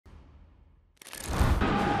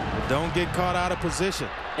Don't get caught out of position.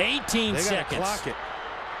 18 they seconds. Gotta clock it.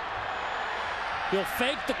 He'll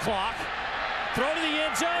fake the clock. Throw to the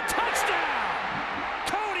end zone. Touchdown!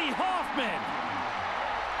 Cody Hoffman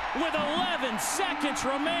with 11 seconds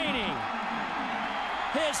remaining.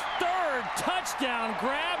 His third touchdown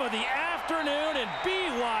grab of the afternoon, and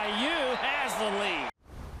BYU has the lead.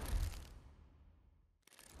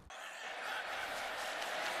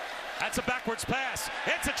 That's a backwards pass.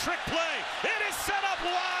 It's a trick play. It is set up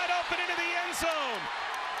wide open into the end zone.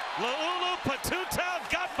 Laulu Patuta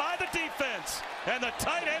got by the defense, and the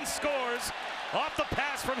tight end scores off the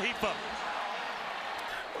pass from Hifa.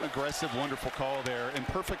 Aggressive, wonderful call there, and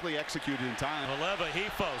perfectly executed in time. Aleva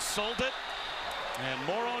Hifo sold it, and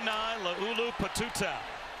Moroni Laulu Patuta.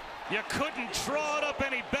 You couldn't draw it up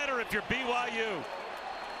any better if you're BYU.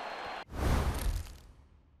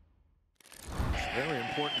 Very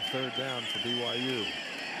important third down for BYU.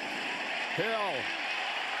 Hill.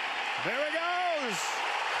 There he goes.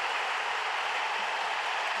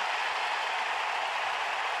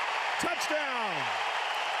 Touchdown.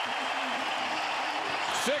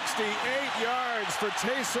 68 yards for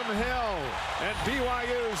Taysom Hill, and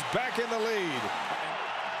BYU's back in the lead.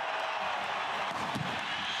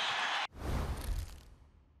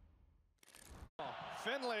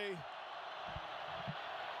 Finley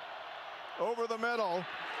over the middle,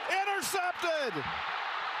 intercepted.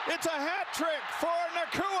 It's a hat trick for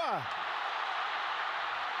Nacua,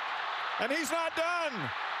 and he's not done.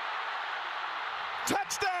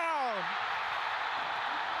 Touchdown!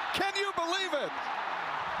 Can you believe it?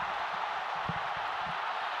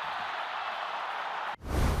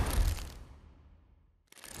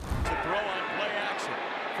 To throw on play action.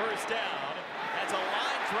 First down. That's a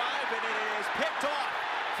line drive, and it is picked off.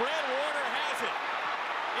 Fred Warner has it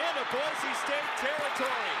into Boise State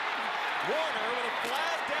territory. Warner with a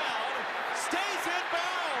flag down, stays in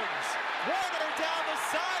bounds. Warner down the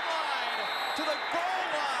sideline to the goal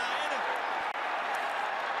line.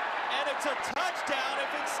 And it's a touchdown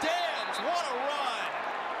if it stands. What a run.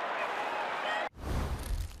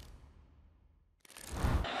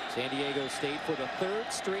 San Diego State for the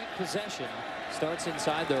third straight possession. Starts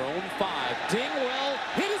inside their own 5. Dingwell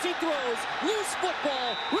hit as he throws. Loose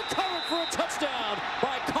football. Recovered for a touchdown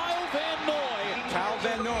by Kyle Van Noy. Kyle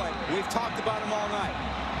Van Noy, we've talked about him all night.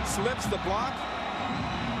 Slips the block,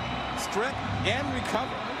 strip, and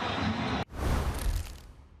recover.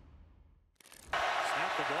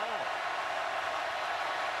 Snap the ball.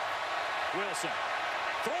 Wilson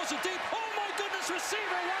throws it deep. Oh my goodness,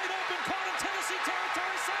 receiver wide open. Caught in Tennessee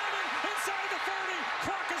territory. Simon inside the 30.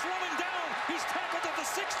 Clock is running down. He's tackled at the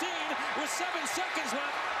 16 with 7 seconds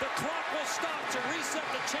left. The clock will stop to reset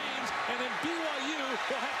the chains, and then BYU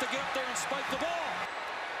will have to get up there and spike the ball.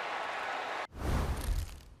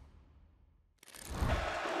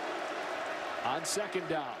 On second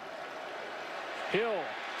down, Hill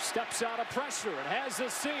steps out of pressure and has the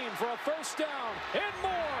seam for a first down. And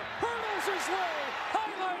more. Hurdles his way.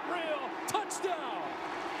 Highlight reel. Touchdown.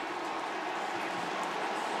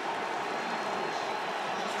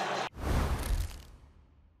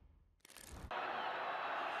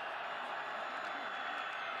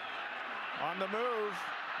 On the move,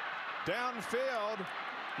 downfield,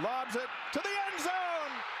 lobs it to the end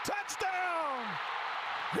zone. Touchdown!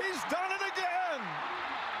 He's done it again.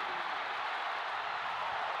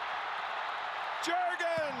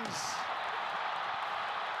 Juergens.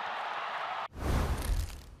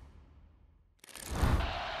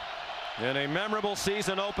 And a memorable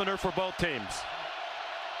season opener for both teams.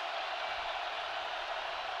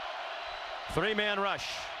 3-man rush.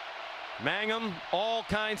 Mangum, all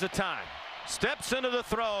kinds of time. Steps into the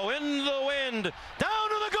throw, in the wind, down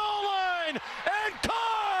to the goal line, and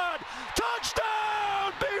caught!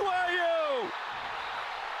 Touchdown, BYU!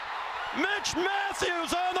 Mitch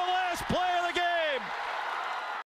Matthews on the